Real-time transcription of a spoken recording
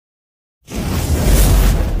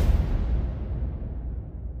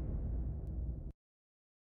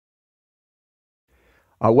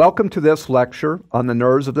Welcome to this lecture on the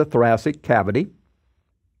nerves of the thoracic cavity.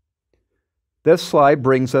 This slide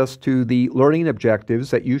brings us to the learning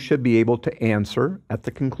objectives that you should be able to answer at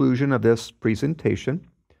the conclusion of this presentation.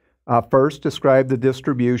 First, describe the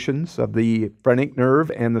distributions of the phrenic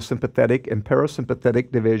nerve and the sympathetic and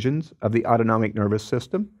parasympathetic divisions of the autonomic nervous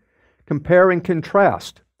system. Compare and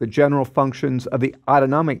contrast the general functions of the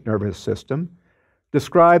autonomic nervous system.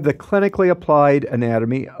 Describe the clinically applied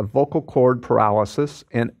anatomy of vocal cord paralysis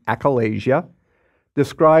and achalasia.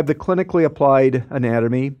 Describe the clinically applied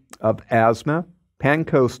anatomy of asthma,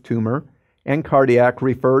 Pancoast tumor, and cardiac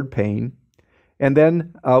referred pain. And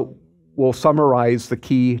then we'll summarize the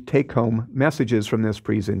key take-home messages from this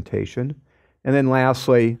presentation. And then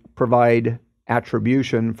lastly, provide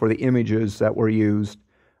attribution for the images that were used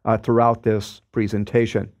throughout this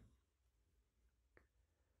presentation.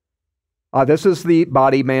 This is the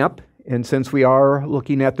body map, and since we are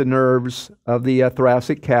looking at the nerves of the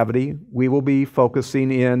thoracic cavity, we will be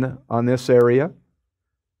focusing in on this area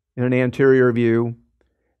in an anterior view,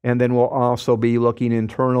 and then we'll also be looking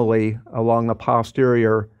internally along the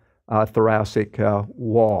posterior thoracic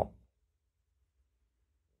wall.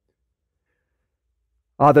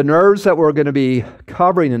 The nerves that we're going to be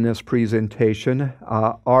covering in this presentation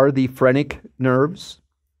are the phrenic nerves,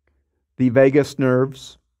 the vagus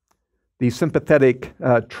nerves, the sympathetic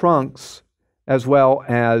trunks, as well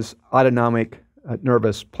as autonomic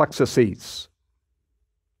nervous plexuses.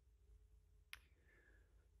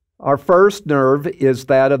 Our first nerve is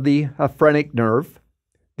that of the phrenic nerve.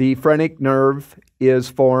 The phrenic nerve is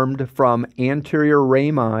formed from anterior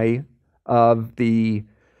rami of the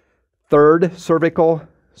third cervical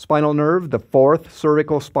spinal nerve, the fourth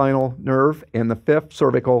cervical spinal nerve, and the fifth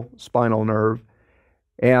cervical spinal nerve.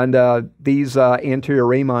 And these anterior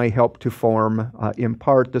rami help to form, in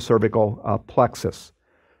part, the cervical plexus.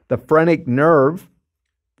 The phrenic nerve,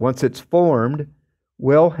 once it's formed,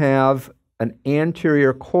 will have an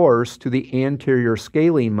anterior course to the anterior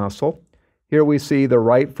scalene muscle. Here we see the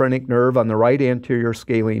right phrenic nerve on the right anterior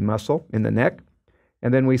scalene muscle in the neck.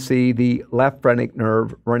 And then we see the left phrenic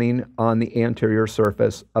nerve running on the anterior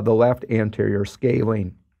surface of the left anterior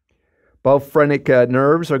scalene. Both phrenic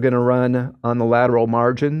nerves are going to run on the lateral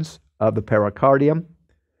margins of the pericardium.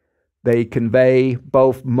 They convey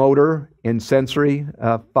both motor and sensory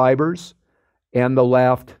fibers, and the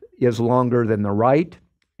left is longer than the right.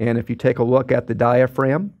 And if you take a look at the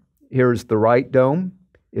diaphragm, here's the right dome.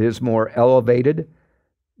 It is more elevated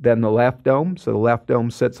than the left dome, so the left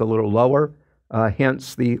dome sits a little lower.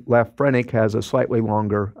 Hence, the left phrenic has a slightly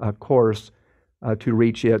longer course to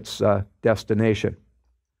reach its destination.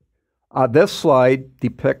 This slide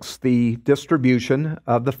depicts the distribution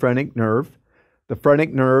of the phrenic nerve. The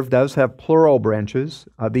phrenic nerve does have pleural branches.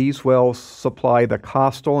 These will supply the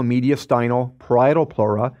costal and mediastinal parietal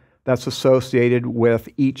pleura that's associated with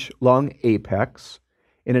each lung apex.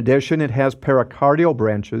 In addition, it has pericardial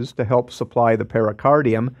branches to help supply the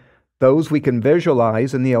pericardium. Those we can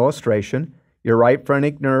visualize in the illustration. Your right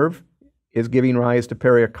phrenic nerve is giving rise to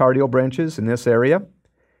pericardial branches in this area.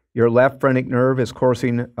 Your left phrenic nerve is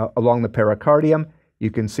coursing along the pericardium.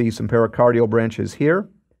 You can see some pericardial branches here,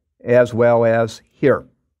 as well as here.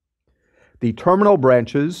 The terminal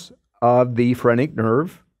branches of the phrenic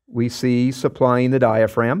nerve we see supplying the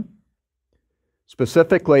diaphragm.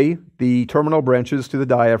 Specifically, the terminal branches to the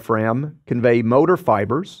diaphragm convey motor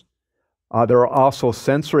fibers. There are also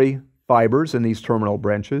sensory fibers in these terminal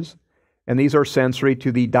branches, and these are sensory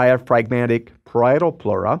to the diaphragmatic parietal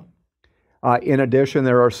pleura. In addition,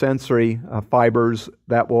 there are sensory fibers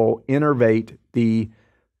that will innervate the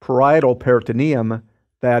parietal peritoneum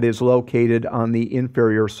that is located on the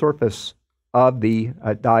inferior surface of the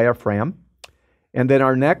diaphragm. And then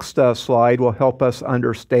our next slide will help us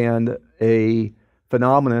understand a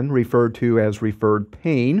phenomenon referred to as referred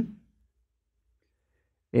pain.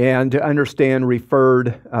 And to understand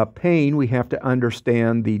referred pain, we have to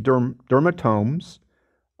understand the dermatomes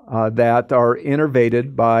that are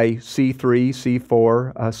innervated by C3,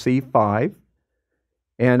 C4, C5.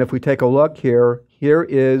 And if we take a look here, here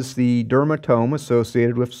is the dermatome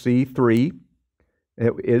associated with C3.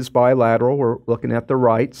 It is bilateral. We're looking at the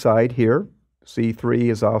right side here. C3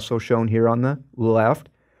 is also shown here on the left.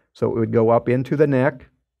 So it would go up into the neck,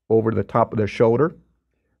 over the top of the shoulder.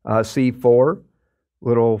 C4, a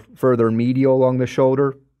little further medial along the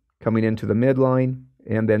shoulder, coming into the midline,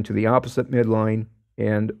 and then to the opposite midline,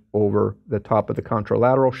 and over the top of the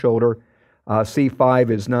contralateral shoulder. C5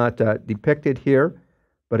 is not depicted here,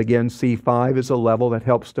 but again, C5 is a level that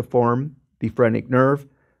helps to form the phrenic nerve.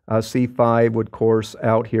 C5 would course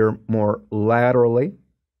out here more laterally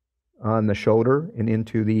on the shoulder and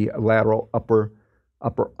into the lateral upper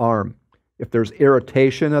upper arm. If there's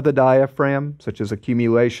irritation of the diaphragm, such as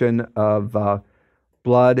accumulation of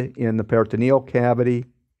blood in the peritoneal cavity,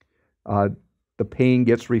 the pain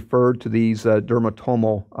gets referred to these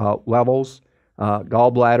dermatomal levels.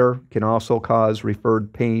 Gallbladder can also cause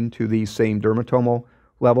referred pain to these same dermatomal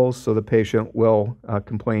levels, so the patient will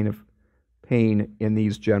complain of pain in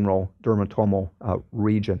these general dermatomal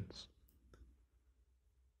regions.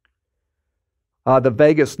 The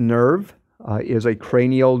vagus nerve is a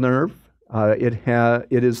cranial nerve.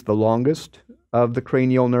 It is the longest of the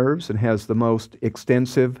cranial nerves and has the most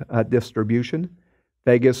extensive distribution.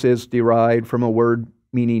 Vagus is derived from a word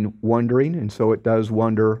meaning wandering, and so it does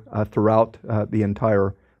wander throughout the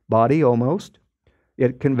entire body almost.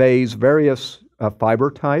 It conveys various fiber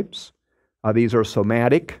types. These are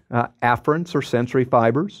somatic afferents or sensory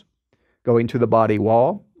fibers going to the body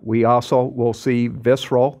wall. We also will see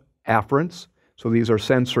visceral afferents. So these are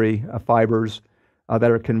sensory fibers that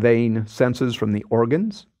are conveying senses from the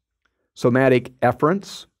organs. Somatic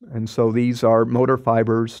efferents, and so these are motor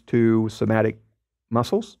fibers to somatic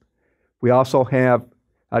muscles. We also have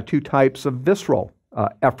two types of visceral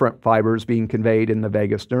efferent fibers being conveyed in the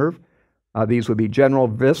vagus nerve. These would be general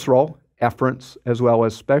visceral efferents as well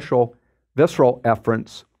as special visceral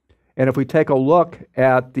efferents. And if we take a look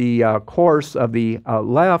at the course of the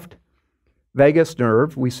left vagus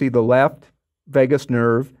nerve, we see the left vagus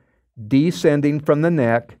nerve descending from the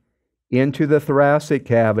neck into the thoracic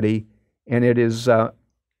cavity, and it is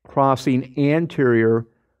crossing anterior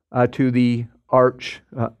to the arch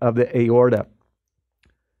of the aorta.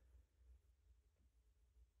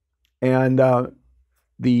 And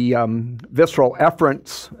the visceral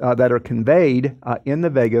efferents that are conveyed in the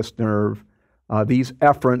vagus nerve, these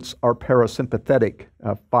efferents are parasympathetic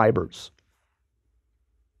fibers.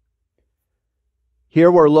 Here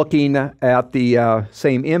we're looking at the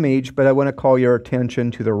same image, but I want to call your attention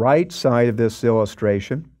to the right side of this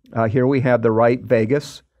illustration. Here we have the right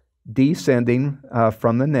vagus descending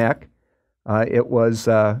from the neck. It was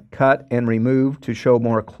cut and removed to show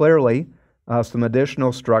more clearly some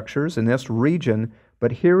additional structures in this region,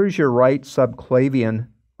 but here is your right subclavian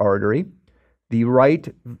artery. The right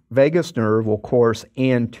vagus nerve will course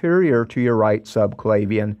anterior to your right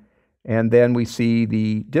subclavian, and then we see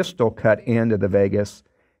the distal cut end of the vagus,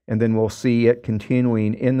 and then we'll see it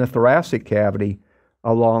continuing in the thoracic cavity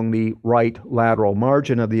along the right lateral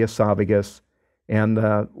margin of the esophagus, and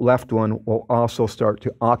the left one will also start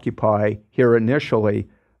to occupy here initially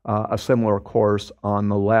a similar course on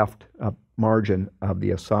the left margin of the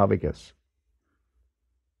esophagus.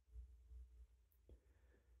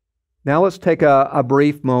 Now let's take a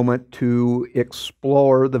brief moment to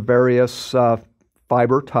explore the various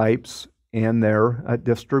fiber types and their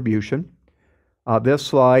distribution. This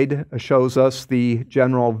slide shows us the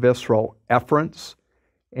general visceral efferents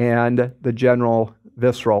and the general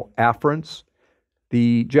visceral afferents.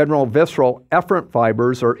 The general visceral efferent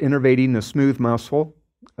fibers are innervating the smooth muscle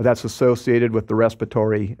that's associated with the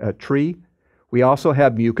respiratory tree. We also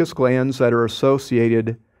have mucus glands that are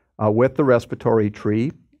associated with the respiratory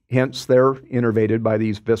tree, hence they're innervated by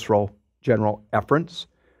these visceral general efferents.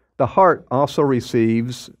 The heart also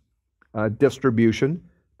receives distribution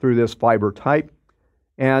through this fiber type,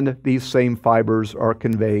 and these same fibers are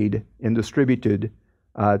conveyed and distributed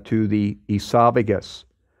to the esophagus.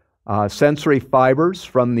 Sensory fibers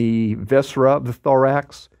from the viscera of the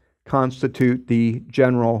thorax constitute the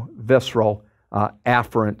general visceral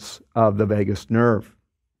afferents of the vagus nerve.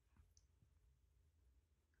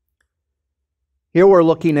 Here we're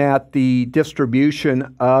looking at the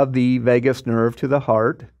distribution of the vagus nerve to the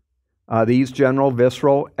heart. These general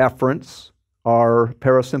visceral efferents are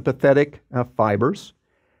parasympathetic fibers,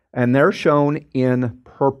 and they're shown in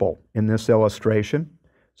purple in this illustration.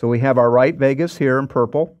 So we have our right vagus here in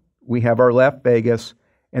purple, we have our left vagus,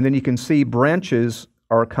 and then you can see branches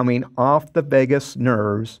are coming off the vagus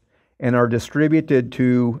nerves and are distributed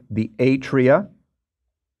to the atria,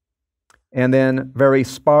 and then very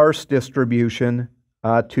sparse distribution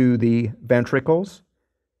to the ventricles.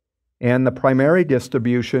 And the primary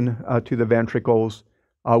distribution to the ventricles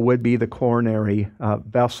would be the coronary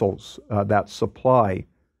vessels that supply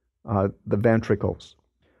the ventricles.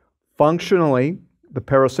 Functionally, the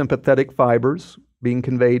parasympathetic fibers being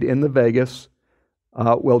conveyed in the vagus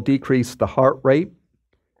will decrease the heart rate.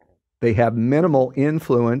 They have minimal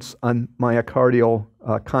influence on myocardial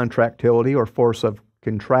contractility or force of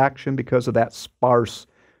contraction because of that sparse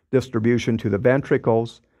distribution to the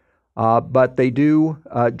ventricles, but they do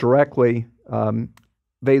directly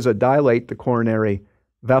vasodilate the coronary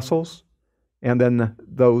vessels, and then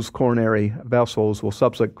those coronary vessels will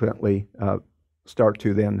subsequently start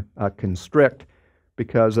to then constrict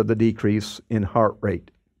because of the decrease in heart rate.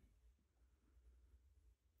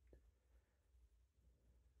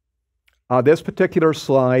 This particular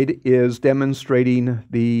slide is demonstrating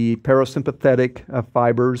the parasympathetic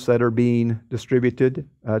fibers that are being distributed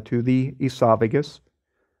to the esophagus.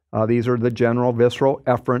 These are the general visceral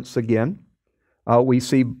efferents again. We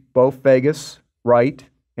see both vagus, right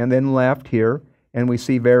and then left here, and we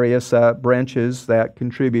see various branches that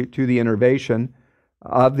contribute to the innervation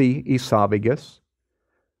of the esophagus.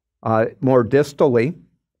 More distally,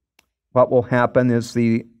 what will happen is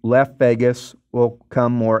the left vagus will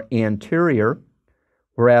come more anterior,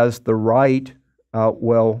 whereas the right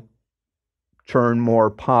will turn more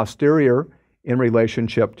posterior in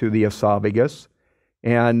relationship to the esophagus.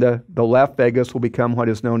 And the left vagus will become what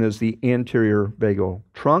is known as the anterior vagal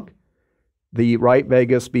trunk. The right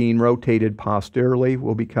vagus, being rotated posteriorly,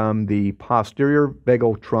 will become the posterior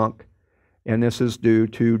vagal trunk. And this is due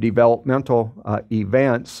to developmental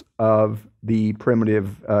events of the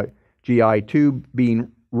primitive GI tube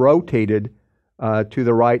being rotated to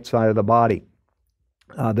the right side of the body.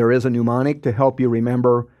 There is a mnemonic to help you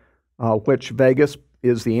remember which vagus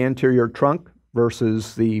is the anterior trunk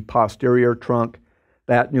versus the posterior trunk.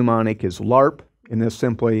 That mnemonic is LARP, and this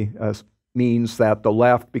simply means that the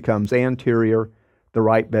left becomes anterior, the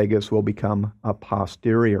right vagus will become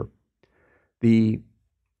posterior. The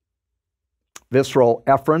visceral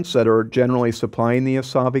efferents that are generally supplying the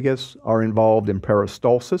esophagus are involved in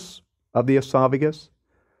peristalsis of the esophagus,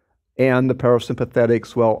 and the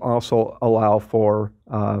parasympathetics will also allow for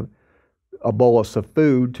a bolus of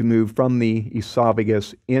food to move from the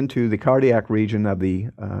esophagus into the cardiac region of the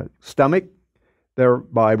stomach,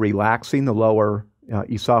 thereby relaxing the lower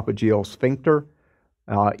esophageal sphincter.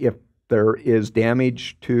 If there is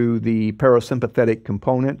damage to the parasympathetic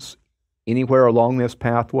components anywhere along this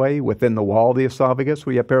pathway within the wall of the esophagus,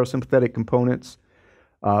 we have parasympathetic components,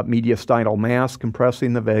 mediastinal mass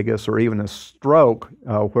compressing the vagus, or even a stroke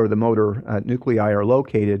where the motor nuclei are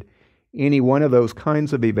located. Any one of those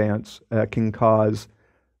kinds of events can cause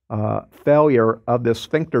failure of the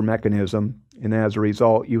sphincter mechanism, and as a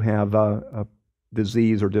result, you have a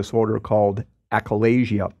disease or disorder called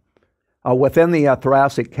achalasia. Within the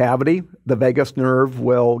thoracic cavity, the vagus nerve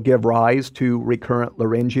will give rise to recurrent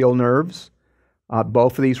laryngeal nerves.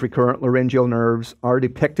 Both of these recurrent laryngeal nerves are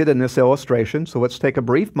depicted in this illustration, so let's take a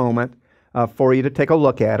brief moment for you to take a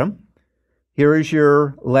look at them. Here is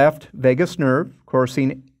your left vagus nerve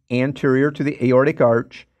coursing anterior to the aortic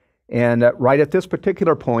arch, and right at this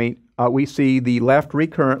particular point, we see the left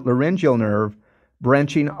recurrent laryngeal nerve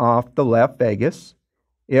branching off the left vagus.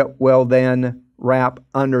 It will then wrap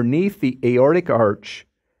underneath the aortic arch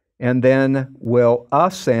and then will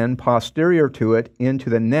ascend posterior to it into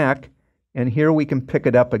the neck, and here we can pick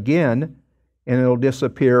it up again and it'll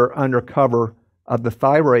disappear under cover of the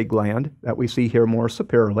thyroid gland that we see here more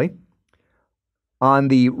superiorly. On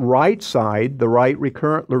the right side, the right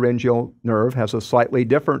recurrent laryngeal nerve has a slightly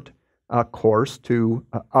different course to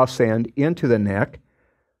ascend into the neck.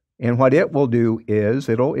 And what it will do is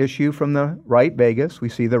it'll issue from the right vagus. We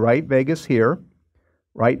see the right vagus here.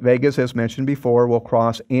 Right vagus, as mentioned before, will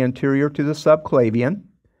cross anterior to the subclavian.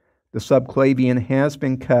 The subclavian has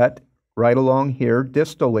been cut right along here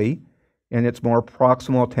distally, and its more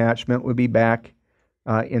proximal attachment would be back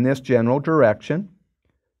in this general direction.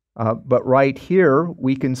 But right here,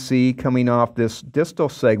 we can see coming off this distal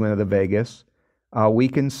segment of the vagus, we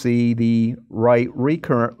can see the right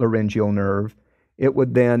recurrent laryngeal nerve. It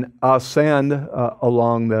would then ascend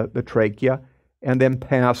along the trachea and then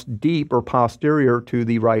pass deep or posterior to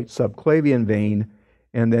the right subclavian vein,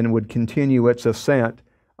 and then would continue its ascent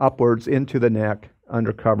upwards into the neck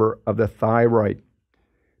under cover of the thyroid.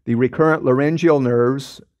 The recurrent laryngeal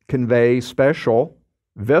nerves convey special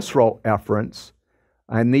visceral efferents,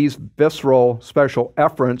 and these visceral special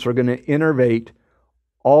efferents are going to innervate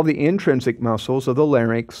all the intrinsic muscles of the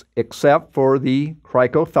larynx except for the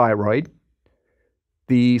cricothyroid.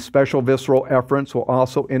 The special visceral efferents will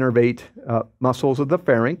also innervate muscles of the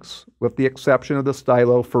pharynx, with the exception of the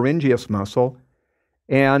stylopharyngeus muscle,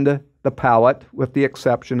 and the palate, with the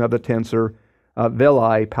exception of the tensor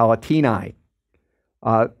villi palatini.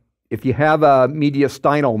 If you have a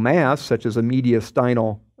mediastinal mass, such as a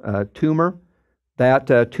mediastinal tumor,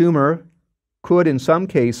 that tumor could, in some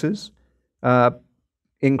cases,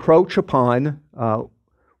 encroach upon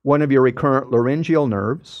one of your recurrent laryngeal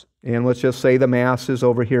nerves. And let's just say the mass is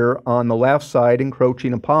over here on the left side,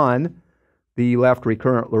 encroaching upon the left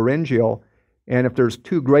recurrent laryngeal. And if there's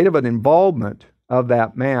too great of an involvement of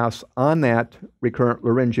that mass on that recurrent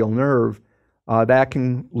laryngeal nerve, that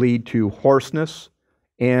can lead to hoarseness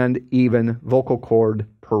and even vocal cord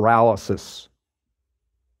paralysis.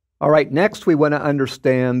 All right, next we want to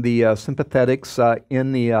understand the sympathetics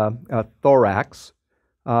in the thorax.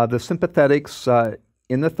 The sympathetics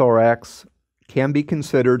in the thorax can be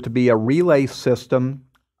considered to be a relay system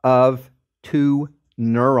of two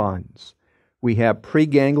neurons. We have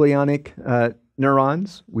preganglionic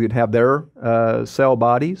neurons. We would have their cell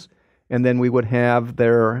bodies, and then we would have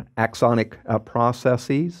their axonic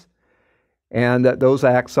processes. And those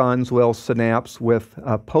axons will synapse with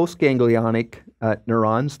postganglionic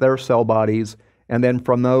neurons, their cell bodies, and then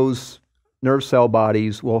from those nerve cell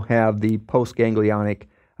bodies we'll have the postganglionic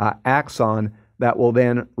axon that will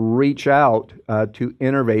then reach out to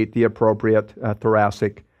innervate the appropriate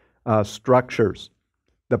thoracic structures.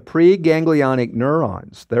 The preganglionic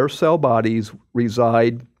neurons, their cell bodies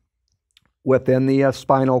reside within the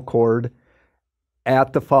spinal cord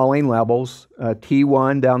at the following levels,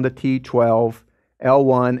 T1 down to T12,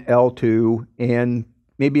 L1, L2, and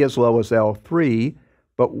maybe as low as L3,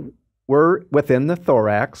 but we're within the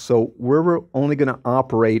thorax, so we're only going to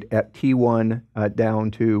operate at T1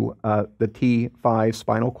 down to the T5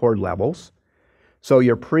 spinal cord levels. So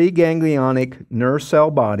your preganglionic nerve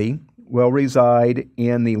cell body will reside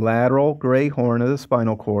in the lateral gray horn of the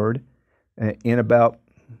spinal cord in about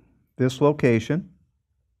this location.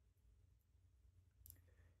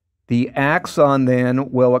 The axon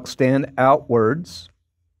then will extend outwards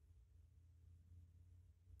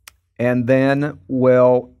and then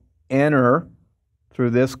will enter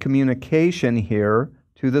through this communication here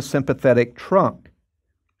to the sympathetic trunk.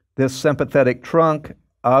 This sympathetic trunk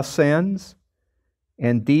ascends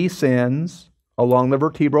and descends along the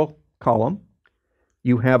vertebral column.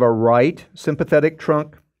 You have a right sympathetic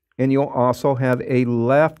trunk, and you'll also have a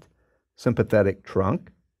left sympathetic trunk.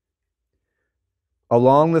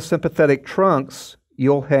 Along the sympathetic trunks,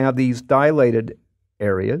 you'll have these dilated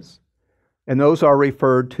areas, and those are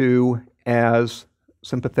referred to as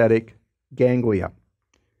sympathetic ganglia.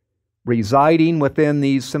 Residing within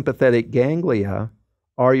these sympathetic ganglia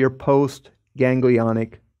are your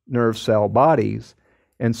postganglionic nerve cell bodies,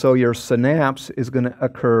 and so your synapse is going to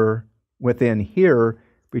occur within here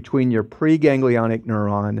between your preganglionic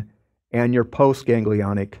neuron and your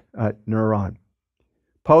postganglionic neuron.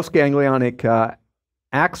 Postganglionic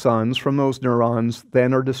axons from those neurons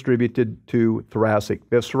then are distributed to thoracic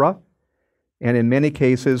viscera, and in many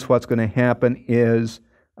cases what's going to happen is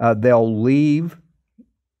they'll leave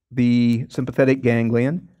the sympathetic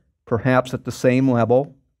ganglion, perhaps at the same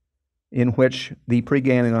level in which the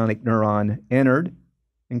preganglionic neuron entered,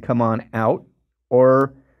 and come on out,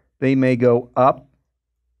 or they may go up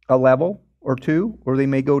a level or two, or they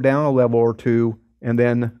may go down a level or two, and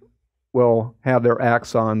then will have their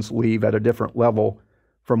axons leave at a different level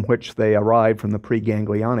from which they arrived from the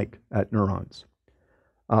preganglionic neurons.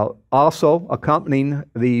 Also, accompanying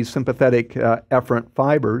the sympathetic efferent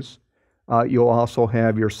fibers, you'll also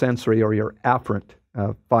have your sensory or your afferent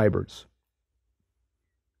fibers.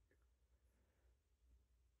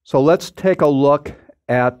 So let's take a look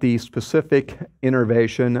at the specific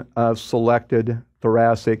innervation of selected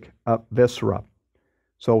thoracic viscera.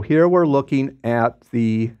 So here we're looking at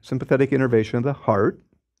the sympathetic innervation of the heart.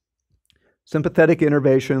 Sympathetic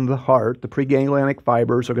innervation of the heart, the preganglionic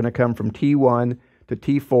fibers are going to come from T1 to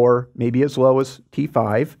T4, maybe as low as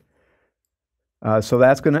T5. So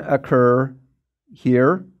that's going to occur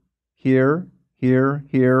here, here, here,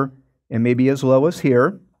 here, and maybe as low as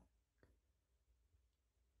here.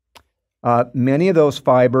 Many of those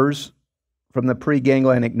fibers from the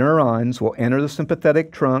preganglionic neurons will enter the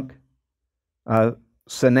sympathetic trunk,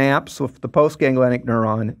 synapse with the postganglionic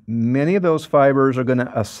neuron. Many of those fibers are going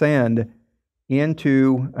to ascend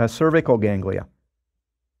into a cervical ganglia.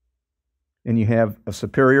 And you have a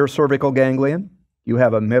superior cervical ganglion, you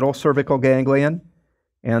have a middle cervical ganglion,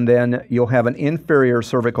 and then you'll have an inferior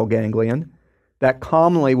cervical ganglion that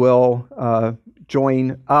commonly will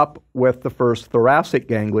join up with the first thoracic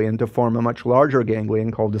ganglion to form a much larger ganglion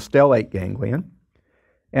called the stellate ganglion.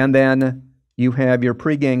 And then you have your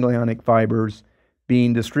preganglionic fibers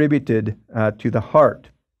being distributed to the heart.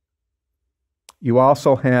 You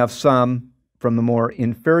also have some from the more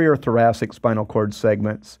inferior thoracic spinal cord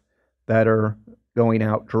segments that are going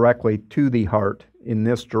out directly to the heart in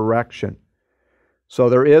this direction. So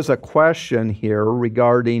there is a question here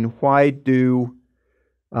regarding why do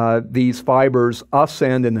these fibers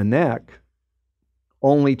ascend in the neck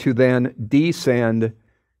only to then descend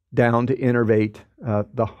down to innervate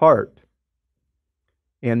the heart.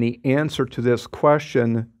 And the answer to this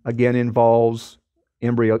question again involves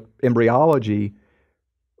embryology.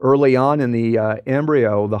 Early on in the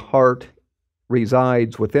embryo, the heart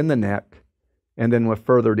resides within the neck, And then with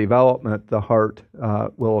further development, the heart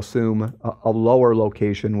will assume a lower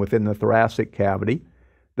location within the thoracic cavity,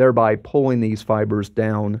 thereby pulling these fibers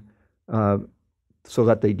down so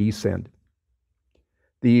that they descend.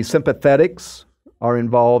 The sympathetics are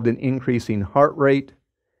involved in increasing heart rate,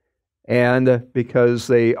 and because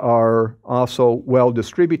they are also well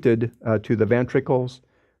distributed to the ventricles,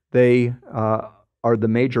 they are the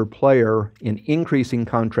major player in increasing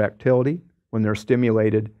contractility when they're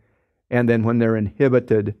stimulated, and then when they're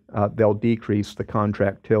inhibited, they'll decrease the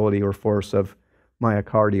contractility or force of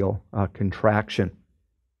myocardial contraction.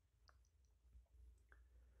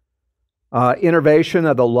 Innervation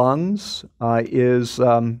of the lungs is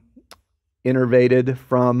innervated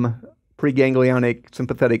from preganglionic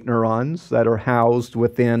sympathetic neurons that are housed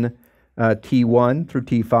within T1 through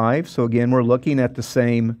T5. So again, we're looking at the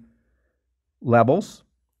same levels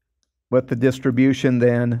with the distribution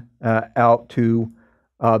then out to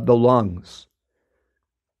the lungs.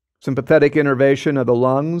 Sympathetic innervation of the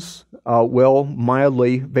lungs will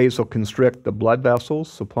mildly vasoconstrict the blood vessels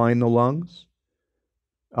supplying the lungs.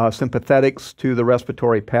 Sympathetics to the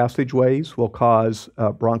respiratory passageways will cause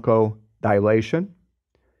bronchodilation.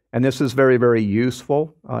 And this is very, very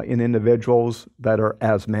useful in individuals that are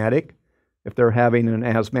asthmatic. If they're having an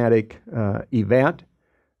asthmatic event,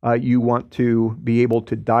 you want to be able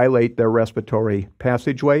to dilate their respiratory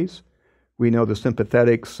passageways. We know the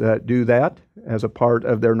sympathetics do that as a part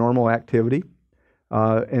of their normal activity.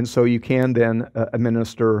 And so you can then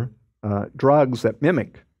administer drugs that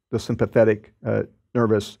mimic the sympathetic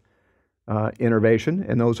nervous innervation,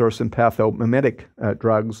 and those are sympathomimetic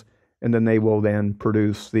drugs, and then they will then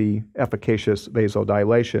produce the efficacious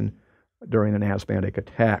vasodilation during an asthmatic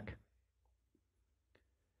attack.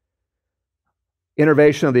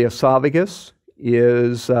 Innervation of the esophagus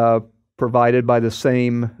is provided by the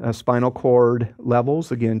same spinal cord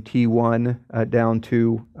levels, again T1 down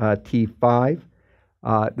to T5.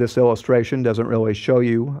 This illustration doesn't really show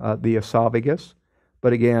you the esophagus,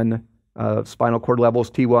 but again, spinal cord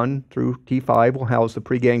levels T1 through T5 will house the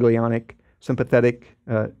preganglionic sympathetic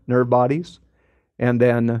nerve bodies, and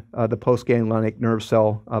then the postganglionic nerve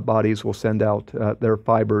cell bodies will send out their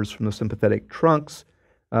fibers from the sympathetic trunks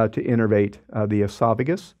to innervate the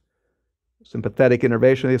esophagus. Sympathetic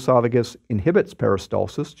innervation of the esophagus inhibits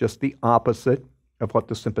peristalsis, just the opposite of what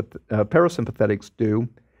the parasympathetics do,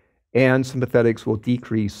 and sympathetics will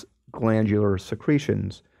decrease glandular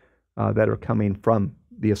secretions that are coming from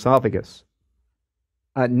the esophagus.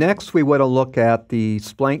 Next, we want to look at the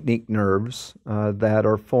splanchnic nerves that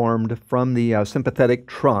are formed from the sympathetic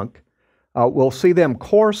trunk. We'll see them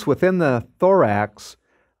course within the thorax,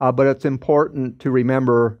 but it's important to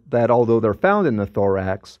remember that although they're found in the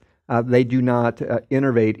thorax, they do not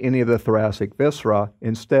innervate any of the thoracic viscera.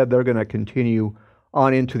 Instead, they're going to continue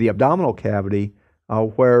on into the abdominal cavity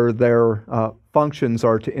where their functions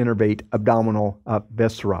are to innervate abdominal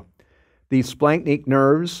viscera. These splanchnic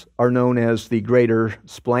nerves are known as the greater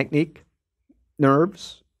splanchnic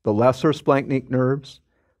nerves, the lesser splanchnic nerves,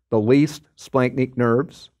 the least splanchnic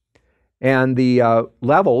nerves, and the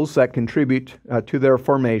levels that contribute to their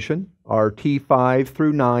formation are T5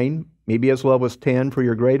 through 9, maybe as low as 10 for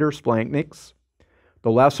your greater splanchnics.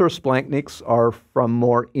 The lesser splanchnics are from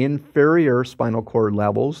more inferior spinal cord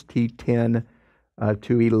levels, T10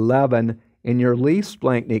 to 11, and your least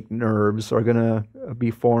splanchnic nerves are going to be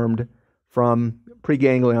formed from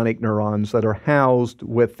preganglionic neurons that are housed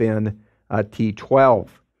within T12.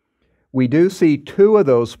 We do see two of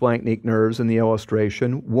those splanchnic nerves in the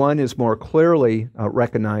illustration. One is more clearly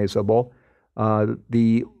recognizable.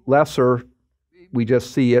 The lesser, we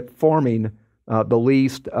just see it forming. The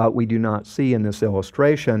least, we do not see in this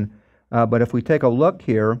illustration. But if we take a look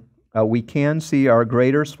here, we can see our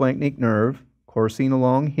greater splanchnic nerve coursing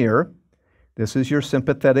along here. This is your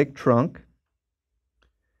sympathetic trunk.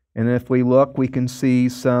 And if we look, we can see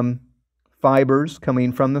some fibers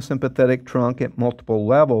coming from the sympathetic trunk at multiple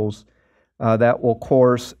levels that will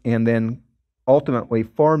course and then ultimately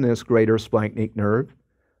form this greater splanchnic nerve.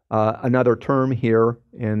 Another term here,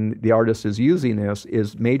 and the artist is using this,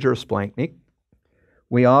 is major splanchnic.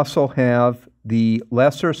 We also have the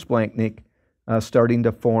lesser splanchnic starting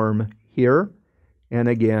to form here. And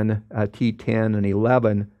again, T10 and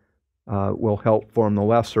 11 will help form the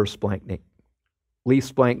lesser splanchnic.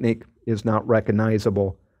 Least splanchnic is not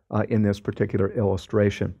recognizable in this particular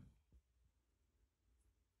illustration.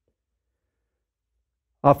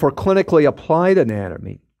 For clinically applied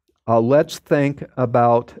anatomy, let's think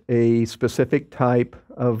about a specific type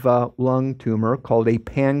of lung tumor called a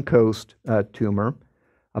Pancoast tumor.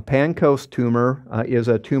 A Pancoast tumor is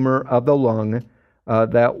a tumor of the lung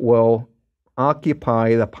that will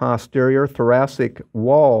occupy the posterior thoracic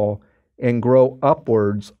wall and grow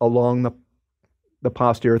upwards along the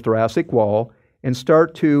posterior thoracic wall and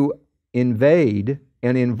start to invade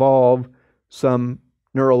and involve some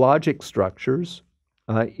neurologic structures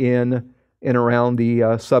in and around the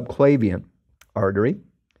subclavian artery.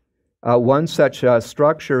 One such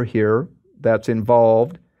structure here that's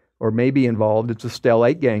involved or may be involved is the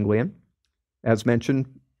stellate ganglion. As mentioned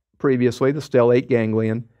previously, the stellate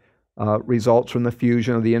ganglion results from the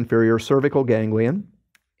fusion of the inferior cervical ganglion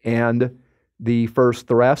and the first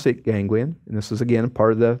thoracic ganglion, and this is again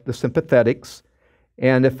part of the sympathetics.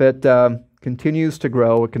 And if it continues to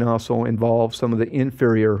grow, it can also involve some of the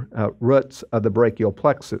inferior roots of the brachial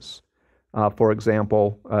plexus, for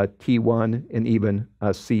example, T1 and even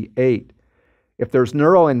C8. If there's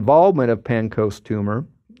neural involvement of Pancoast tumor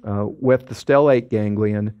with the stellate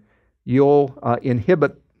ganglion, you'll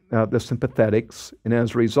inhibit the sympathetics, and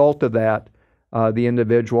as a result of that, the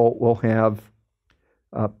individual will have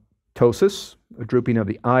ptosis, a drooping of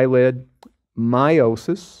the eyelid,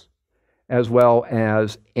 miosis, as well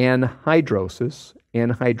as anhidrosis.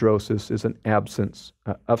 Anhidrosis is an absence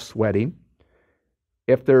of sweating.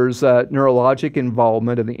 If there's neurologic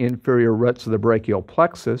involvement of the inferior roots of the brachial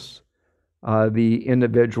plexus, the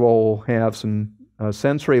individual will have some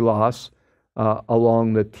sensory loss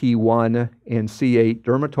along the T1 and C8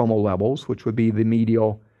 dermatomal levels, which would be the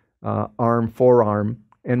medial arm, forearm,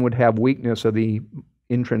 and would have weakness of the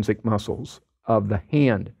intrinsic muscles of the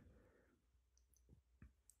hand.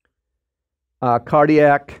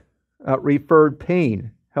 Cardiac referred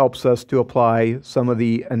pain helps us to apply some of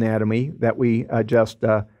the anatomy that we just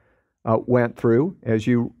went through. As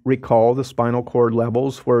you recall, the spinal cord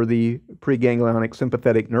levels where the preganglionic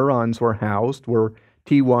sympathetic neurons were housed were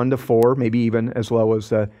T1 to 4, maybe even as low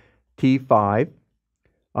as T5.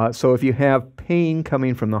 So if you have pain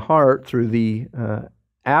coming from the heart through the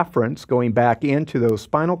afferents going back into those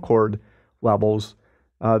spinal cord levels,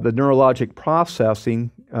 the neurologic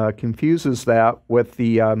processing confuses that with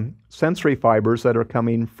the sensory fibers that are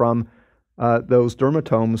coming from those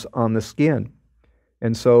dermatomes on the skin.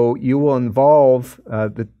 And so you will involve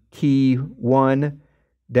the T1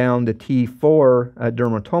 down to T4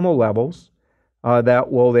 dermatomal levels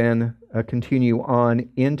that will then continue on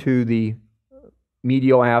into the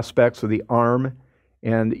medial aspects of the arm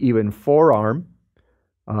and even forearm,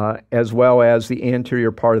 as well as the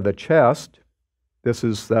anterior part of the chest. This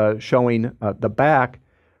is showing the back,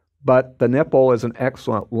 but the nipple is an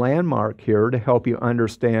excellent landmark here to help you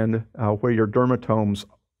understand where your dermatomes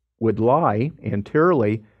would lie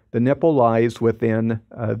anteriorly. The nipple lies within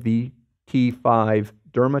the T5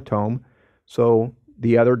 dermatome, so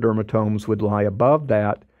the other dermatomes would lie above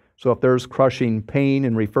that. So if there's crushing pain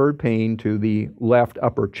and referred pain to the left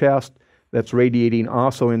upper chest that's radiating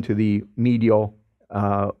also into the medial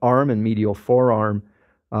arm and medial forearm,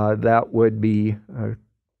 that would be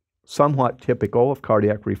somewhat typical of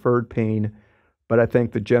cardiac referred pain, but I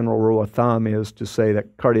think the general rule of thumb is to say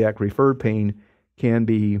that cardiac referred pain can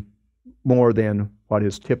be more than what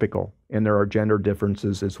is typical, and there are gender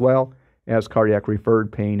differences as well, as cardiac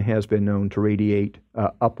referred pain has been known to radiate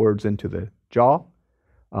upwards into the jaw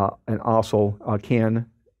and also can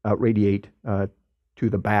radiate to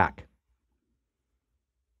the back.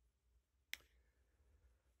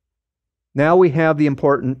 Now we have the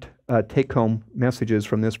important take-home messages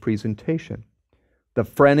from this presentation. The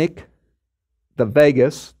phrenic, the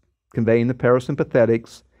vagus, conveying the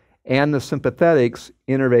parasympathetics, and the sympathetics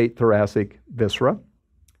innervate thoracic viscera.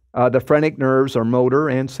 The phrenic nerves are motor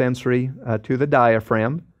and sensory to the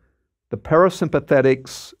diaphragm. The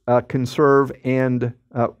parasympathetics conserve and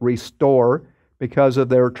restore because of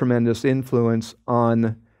their tremendous influence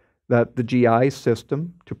on the GI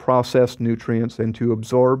system to process nutrients and to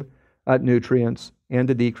absorb nutrients and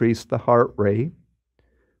to decrease the heart rate.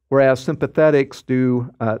 Whereas sympathetics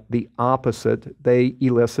do the opposite. They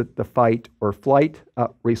elicit the fight or flight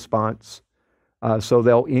response. So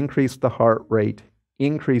they'll increase the heart rate,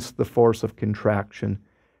 increase the force of contraction,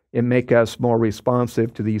 and make us more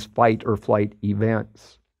responsive to these fight or flight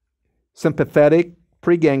events. Sympathetic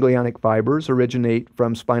preganglionic fibers originate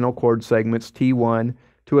from spinal cord segments T1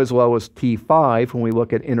 to as low as T5 when we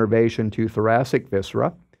look at innervation to thoracic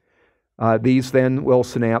viscera. These then will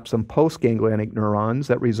synapse some postganglionic neurons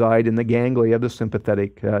that reside in the ganglia of the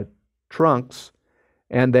sympathetic trunks,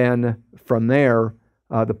 and then from there,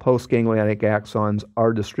 the postganglionic axons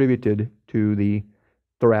are distributed to the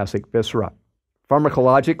thoracic viscera.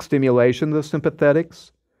 Pharmacologic stimulation of the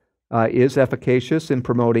sympathetics is efficacious in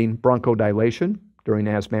promoting bronchodilation during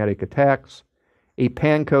asthmatic attacks, A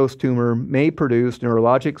Pancoast tumor may produce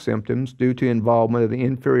neurologic symptoms due to involvement of the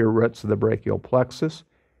inferior roots of the brachial plexus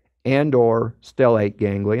and/or stellate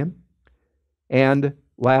ganglion. And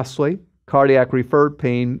lastly, cardiac referred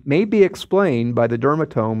pain may be explained by the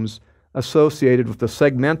dermatomes associated with the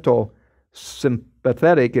segmental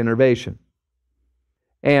sympathetic innervation.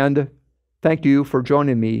 And thank you for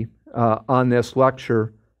joining me on this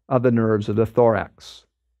lecture of the nerves of the thorax.